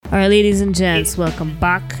All right, ladies and gents, welcome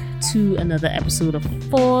back to another episode of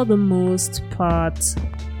For the Most Part.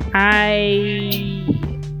 I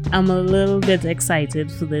am a little bit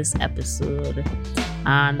excited for this episode,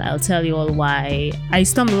 and I'll tell you all why. I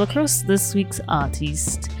stumbled across this week's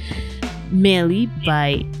artist merely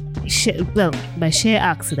by sheer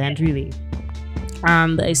accident, really.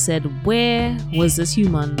 And I said, where was this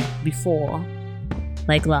human before?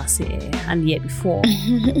 Like last year and the year before.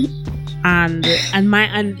 And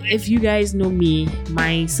if you guys know me,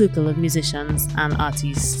 my circle of musicians and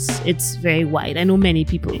artists, it's very wide. I know many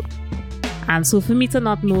people. And so for me to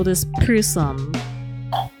not know this person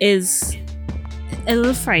is a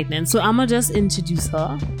little frightening. So I'm gonna just introduce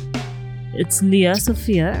her. It's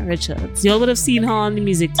Leah-Sophia Richards. Y'all would have seen her on the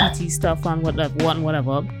Music TT stuff and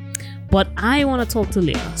whatever. But I want to talk to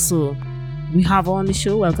Leah. So we have her on the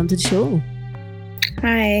show. Welcome to the show.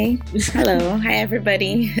 Hi. Hello. Hi,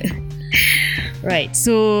 everybody. Right.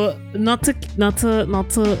 So not to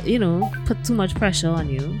put too much pressure on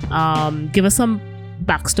you. Give us some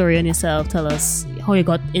backstory on yourself. Tell us how you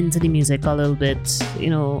got into the music a little bit.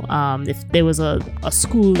 If there was a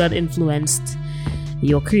school that influenced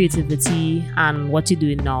your creativity and what you're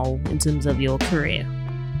doing now in terms of your career.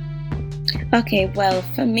 Okay, well,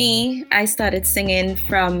 for me, I started singing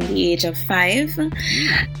from the age of 5.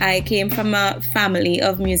 I came from a family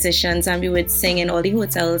of musicians, and we would sing in all the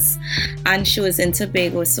hotels and shows in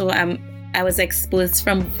Tobago. So I was exposed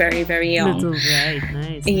from very, very young. Little, right,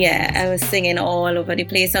 nice. Yeah, I was singing all over the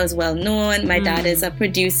place. I was well known. My dad is a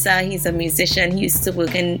producer. He's a musician. He used to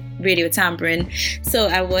work in radio tampering. So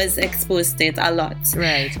I was exposed to it a lot.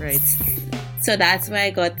 Right. So that's where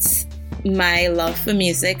I got my love for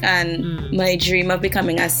music and my dream of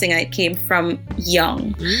becoming a singer. It came from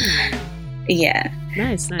young. Yeah.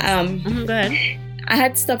 Nice. Go ahead. I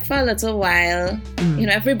had stopped for a little while.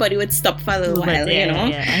 Everybody would stop for a little while,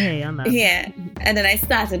 Yeah, I hear you on that. Yeah. And then I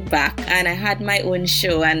started back and I had my own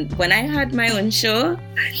show. And when I had my own show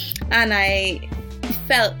and I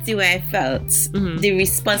felt the way I felt, the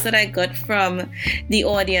response that I got from the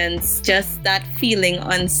audience, just that feeling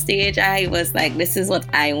on stage, I was like, this is what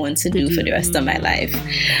I want to do for the rest of my life,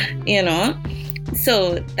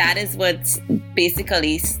 So that is what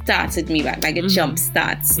basically started me back, like a jump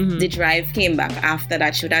start. The drive came back after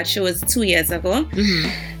that show. That show was 2 years ago.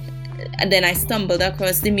 And then I stumbled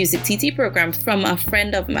across the Music TT program from a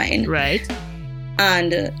friend of mine. Right.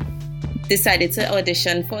 And decided to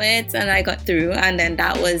audition for it, and I got through, and then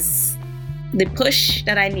that was the push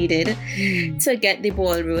that I needed to get the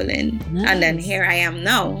ball rolling. Nice. And then here I am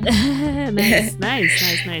now.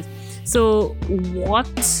 Nice. So what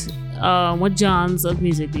genres of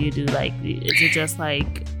music do you do? Like, is it just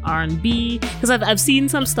like R&B? Because I've seen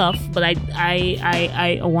some stuff, but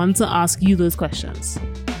I want to ask you those questions.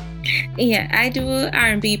 Yeah, I do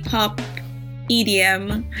R&B, pop,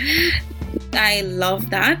 EDM. I love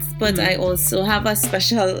that, but I also have a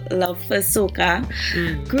special love for soca,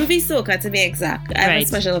 groovy soca to be exact. I have a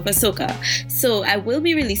special love for soca, so I will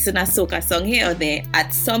be releasing a soca song here or there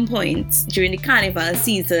at some point during the carnival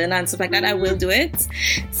season and stuff like that. I will do it.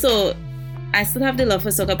 So I still have the love for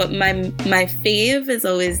soca, but my fave is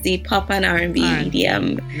always the pop and R&B,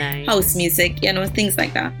 EDM, house music, things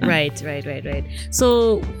like that. Right.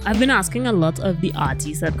 So I've been asking a lot of the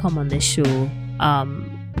artists that come on this show,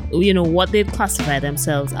 what they classify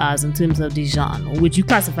themselves as in terms of the genre. Would you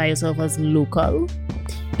classify yourself as local?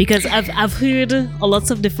 Because I've heard a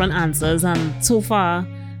lots of different answers, and so far,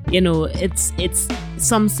 it's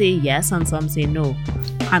some say yes and some say no.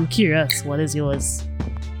 I'm curious, what is yours?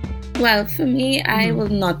 Well, for me, I will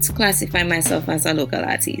not classify myself as a local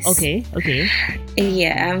artist. Okay.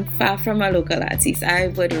 Yeah, I'm far from a local artist. I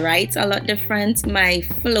would write a lot different. My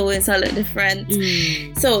flow is a lot different.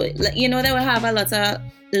 So, they will have a lot of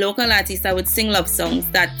local artists that would sing love songs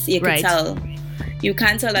that you could tell. You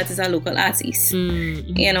can't tell that it's a local artist.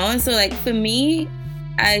 So like for me,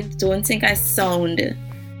 I don't think I sound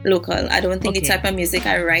local. I don't think the type of music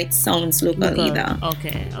I write sounds local either.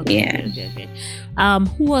 Okay. Yeah.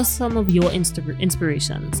 Who are some of your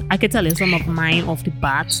inspirations? I could tell you some of mine off the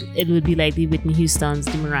bat. It would be like the Whitney Houstons,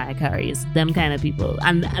 the Mariah Careys, them kind of people.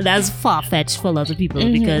 And that's far-fetched for a lot of people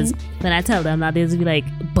because when I tell them that, they'll be like,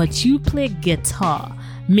 but you play guitar.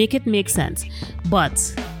 Make it make sense.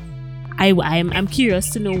 But I'm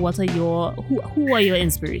curious to know who are your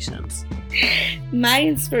inspirations? My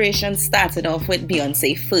inspiration started off with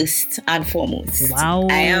Beyonce first and foremost. Wow.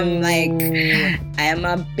 I am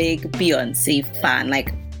a big Beyonce fan.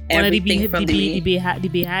 Like everything from the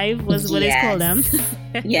beehive was what it's called them.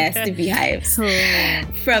 Yes, the beehive. So,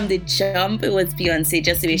 from the jump, it was Beyonce,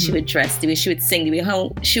 just the way she would dress, the way she would sing, the way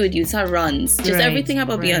how she would use her runs, just everything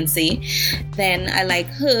about Beyonce. Then I like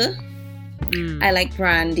her. I like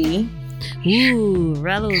Brandy. Ooh,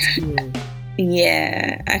 Rallo's cool.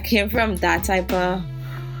 Yeah, I came from that type of.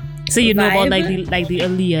 So you know about like the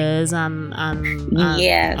Aaliyahs and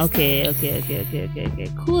yes. Okay.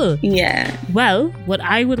 Cool. Yeah. Well, what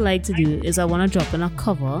I would like to do is I want to drop in a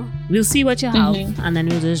cover. We'll see what you have and then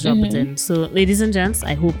we'll just drop it in. So ladies and gents,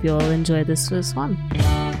 I hope you all enjoy this first one.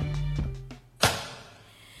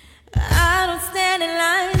 I don't stand in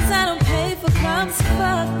lines, I don't pay for crumbs for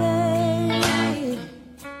them.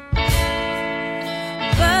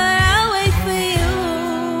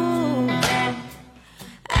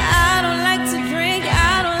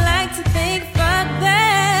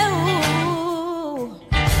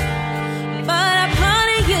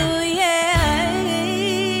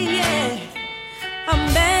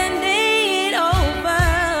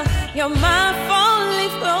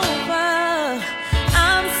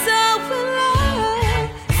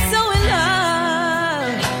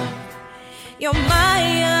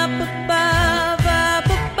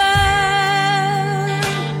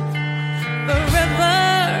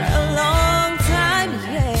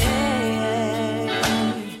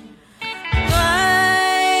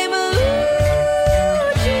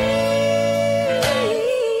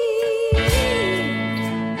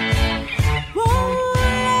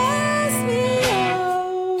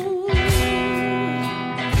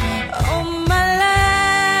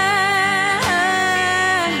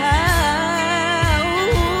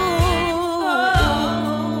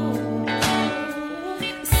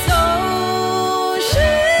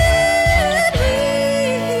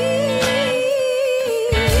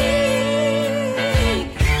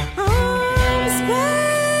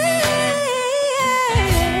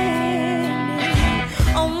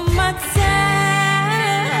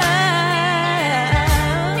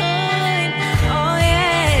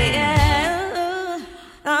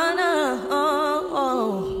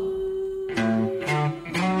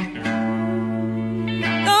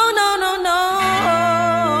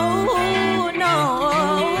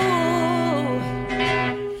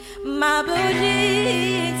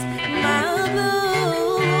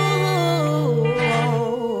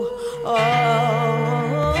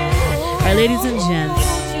 Ladies and gents,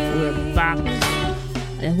 we're back.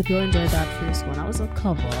 I hope you all enjoyed that first one. That was a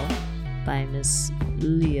cover by Miss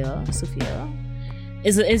Leah-Sophia.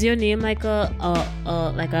 Is your name like a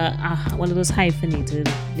one of those hyphenated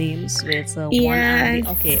names where it's one and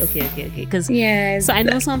okay. Because so I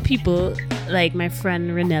know some people, like my friend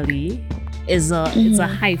Renelli, it's a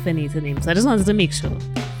hyphenated name. So I just wanted to make sure.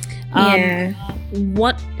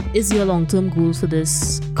 What is your long-term goal for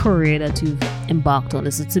this career that you've embarked on?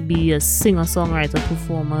 Is it to be a singer-songwriter,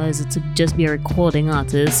 performer? Is it to just be a recording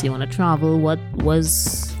artist? You want to travel?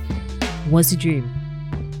 What's your dream?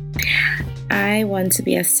 I want to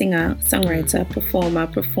be a singer, songwriter, performer,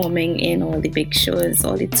 performing in all the big shows,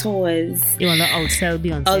 all the tours. You want to outsell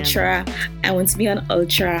Beyonce? Ultra. I want to be on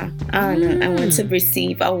Ultra. I want to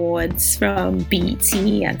receive awards from BET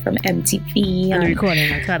and from MTV. And the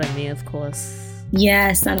Recording Academy, of course.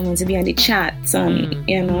 Yes, and I want to be on the charts. That's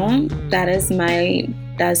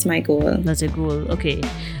my goal. That's your goal. Okay.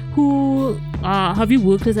 Who have you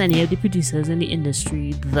worked with any of the producers in the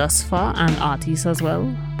industry thus far, and artists as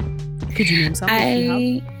well? Could you name some?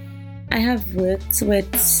 I have worked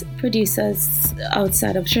with producers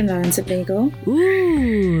outside of Trinidad and Tobago.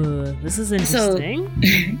 Ooh, this is interesting. So,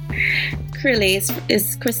 Krille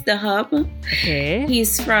is Chris the Hub. Okay.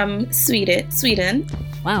 He's from Sweden.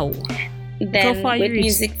 Wow. Then so far with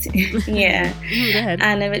music, yeah. Go ahead.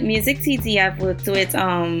 And with Music TT, I've worked with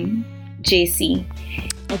JC.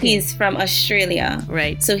 Okay. He's from Australia.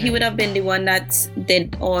 Right. So he would have been the one that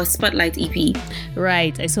did our Spotlight EP.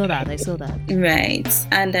 Right. I saw that. Right.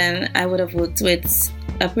 And then I would have worked with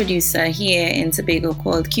a producer here in Tobago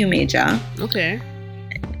called Q Major. Okay.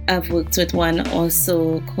 I've worked with one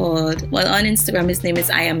also called, on Instagram his name is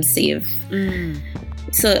I Am Save.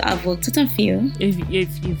 So I've worked with a few. If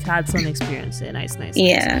you've had some experience there, nice.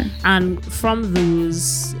 Yeah. Nice. And from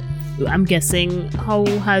those, I'm guessing, how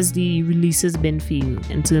has the releases been for you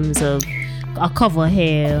in terms of a cover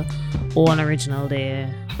here or an original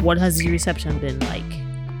there? What has the reception been like?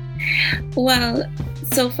 Well,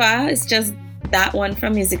 so far it's just that one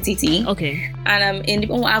from Music TT. Okay. And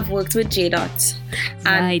I've worked with J Dot.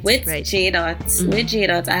 And with J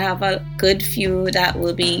Dot, I have a good few that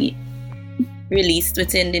will be released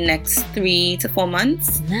within the next 3 to 4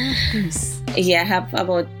 months. Nice. Yeah, I have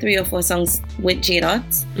about 3 or 4 songs with J Dot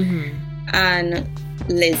and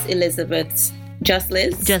Elizabeth. Just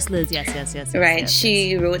Liz, yes. Right, yes,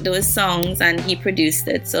 she wrote those songs and he produced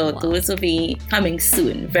it. So those will be coming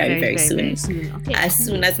soon, very soon. Very soon. Okay, as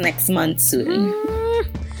soon as next month soon.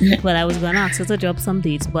 Well, I was going to ask her to drop some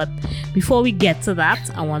dates, but before we get to that,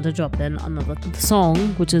 I want to drop in another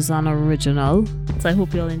song, which is an original. So I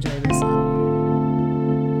hope you all enjoy this song.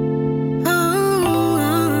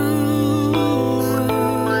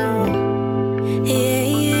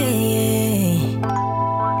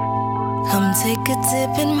 Take a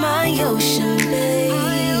dip in my ocean,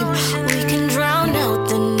 babe. We can drown out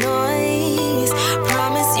the noise.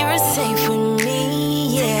 Promise you're safe with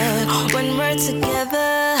me, yeah. When we're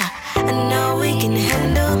together, I know we can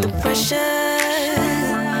handle the pressure.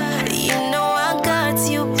 You know I got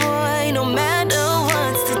you, boy, no matter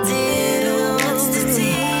what's the deal.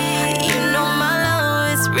 You know my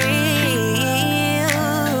love is real.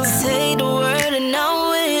 Say the word and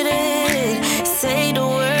I'm with it. Say the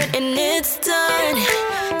word and it's done.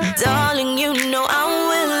 Darling, you know I'm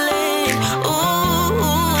willing.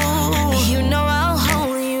 Ooh, you know I'll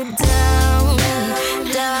hold you down,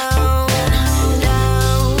 down,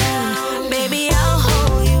 down. Baby, I'll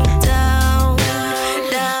hold you down,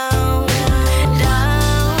 down,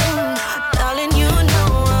 down. Darling, you know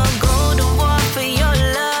I'll go to war for your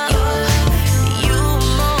love. You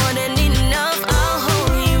more than enough. I'll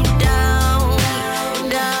hold you down,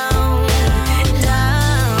 down,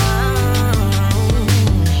 down.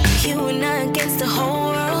 You and I against the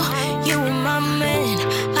whole world. You are my man,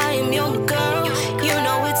 I am your girl. You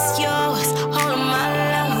know it's yours, all of my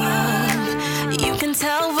love. You can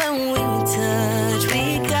tell when we touch, we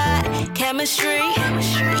got chemistry.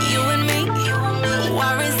 You and me, why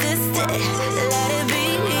resist it? Let it be.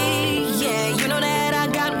 Yeah, you know that I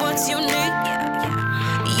got what you need.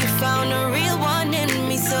 You found a real one in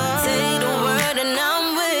me, so say the word and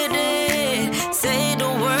I'm with it. Say the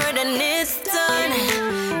word and it's done.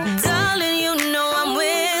 Darling, you know I'm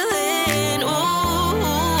willing. Ooh,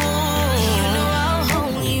 you know I'll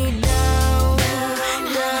hold you down,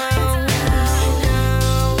 down, down.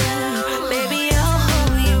 Baby, I'll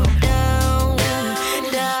hold you down,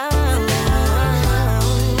 down.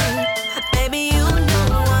 Baby, you know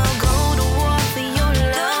I'll go to war for your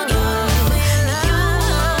love. You more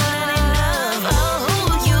than enough. I'll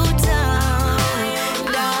hold you down,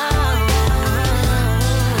 down.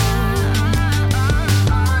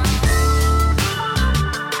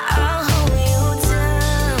 I'll hold you down. I'll hold you. You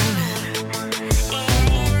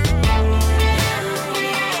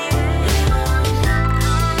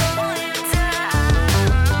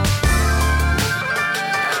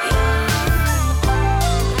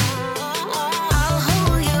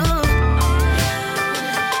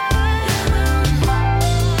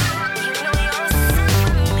know you're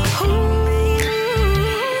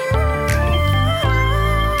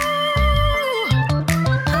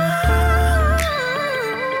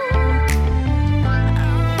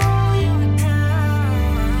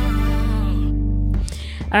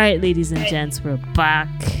All right, ladies and gents, we're back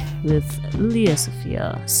with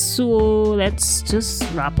Leah-Sophia. So let's just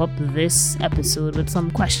wrap up this episode with some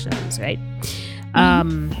questions, right?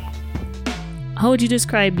 How would you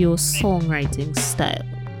describe your songwriting style?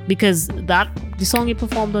 Because the song you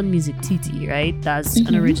performed on Music TT, right? That's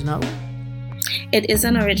an original. It is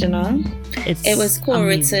an original. It was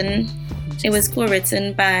co-written. amazing. It was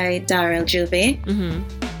co-written by Daryl Juve.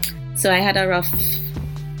 So I had a rough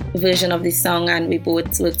version of the song and we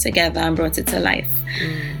both worked together and brought it to life.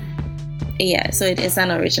 Yeah, so it is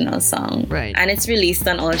an original song. Right. And it's released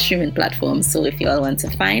on all streaming platforms. So if you all want to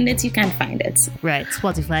find it, you can find it. Right,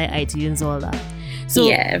 Spotify, iTunes, all that. So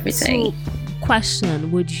yeah, everything. So,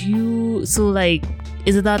 question: would you? So, like,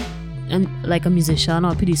 is it that, like, a musician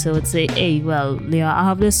or a producer would say, "Hey, well, Leah, I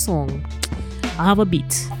have this song, I have a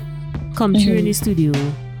beat. Come through in the studio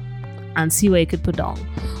and see what you could put down,"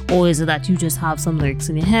 or is it that you just have some lyrics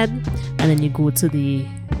in your head and then you go to the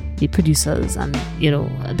producers and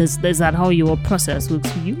is that how your process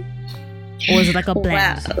works for you, or is it like a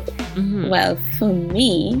blend? Well, for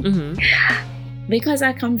me, because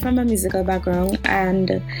I come from a musical background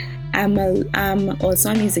and I'm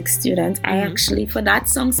also a music student, I actually, for that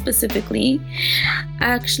song specifically, I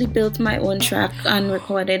actually built my own track and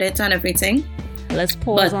recorded it and everything. Let's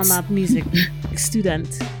pause on that music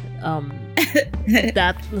student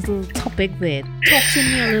that little topic there. Talk to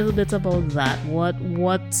me a little bit about that.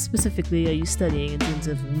 What specifically are you studying in terms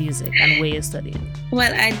of music and where you're studying?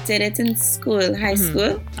 Well, I did it in school, high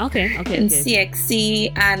school. Okay. In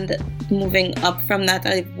CXC, and moving up from that,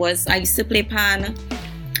 I used to play pan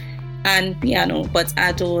and piano, but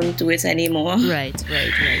I don't do it anymore. Right.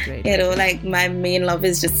 You know, like my main love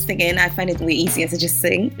is just singing. I find it way easier to just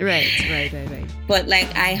sing. Right. But like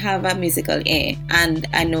I have a musical ear and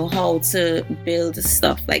I know how to build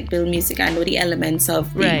stuff, like build music. I know the elements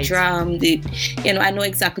of the drum, I know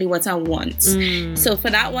exactly what I want. So for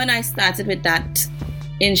that one, I started with that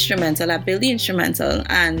instrumental. I built the instrumental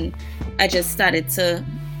and I just started to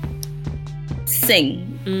sing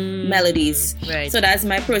melodies. Right. So that's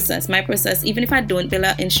my process. Even if I don't build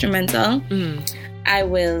an instrumental, I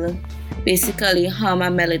will basically hum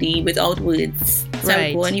a melody without words. So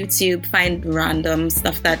I go on YouTube, find random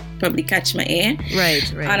stuff that probably catch my ear.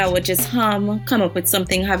 Right. And I would just hum, come up with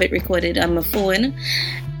something, have it recorded on my phone.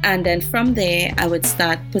 And then from there, I would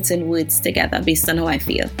start putting words together based on how I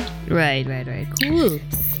feel. Right. Cool.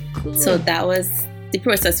 So that was the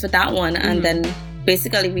process for that one. And then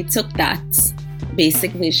basically we took that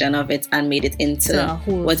basic version of it and made it into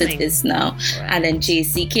what thing. It is now. And then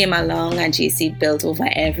JC came along and JC built over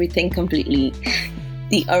everything completely.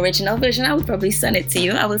 The original version, I would probably send it to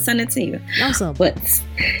you. I will send it to you. Awesome. But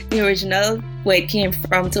the original, where it came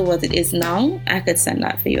from to what it is now, I could send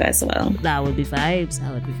that for you as well. That would be vibes.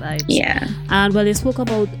 Yeah. And well, you spoke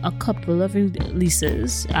about a couple of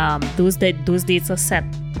releases. Those dates are set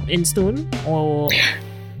in stone, or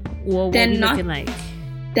what are we looking like?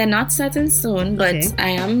 They're not set in stone, but I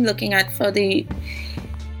am looking at for the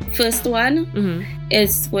first one.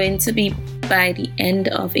 It's going to be by the end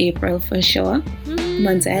of April for sure.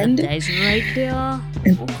 Month's end. That's right there.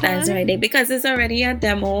 That's right there. Because it's already a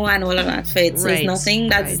demo and all of that for it. So it's nothing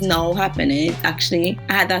that's now happening. Actually,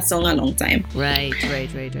 I had that song a long time. Right.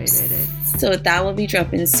 So that will be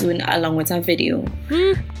dropping soon along with a video.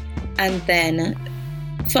 And then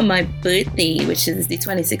for my birthday, which is the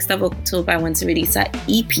 26th of October, I want to release an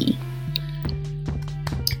EP.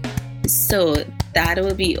 So that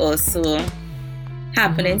will be also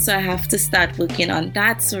happening. So I have to start working on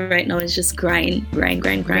that. So right now it's just grind. Right.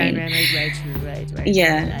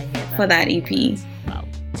 Yeah, for that EP. Wow.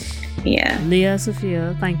 Yeah.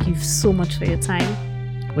 Leah-Sophia, thank you so much for your time.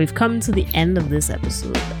 We've come to the end of this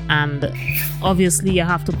episode, and obviously you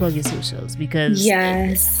have to plug your socials, because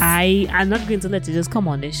I'm not going to let you just come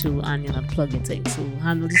on this show and you're not plugging things. So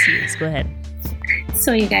handle the scenes. Go ahead.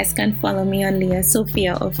 So you guys can follow me on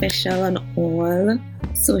Leah-Sophia Official on all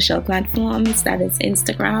social platforms. That is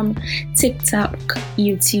Instagram, TikTok,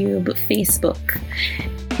 YouTube, Facebook.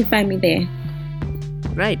 You can find me there.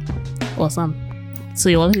 Right. Awesome. So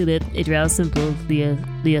you all heard it. It's real simple.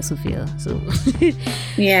 Leah-Sophia. So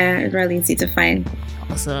yeah, it's really easy to find.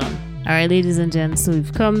 Awesome. All right, ladies and gents. So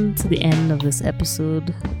we've come to the end of this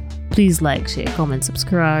episode. Please like, share, comment,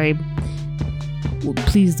 subscribe.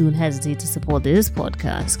 Please don't hesitate to support this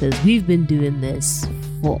podcast, because we've been doing this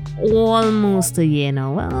for almost a year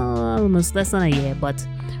now. Well, almost less than a year, but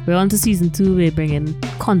we're on to season 2. We're bringing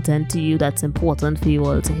content to you that's important for you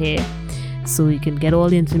all to hear. So you can get all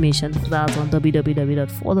the information for that on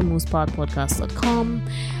www.forthemostpartpodcast.com.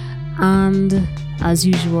 And as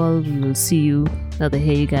usual, we will see you, hear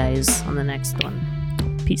you guys on the next one.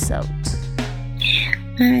 Peace out.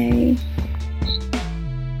 Bye.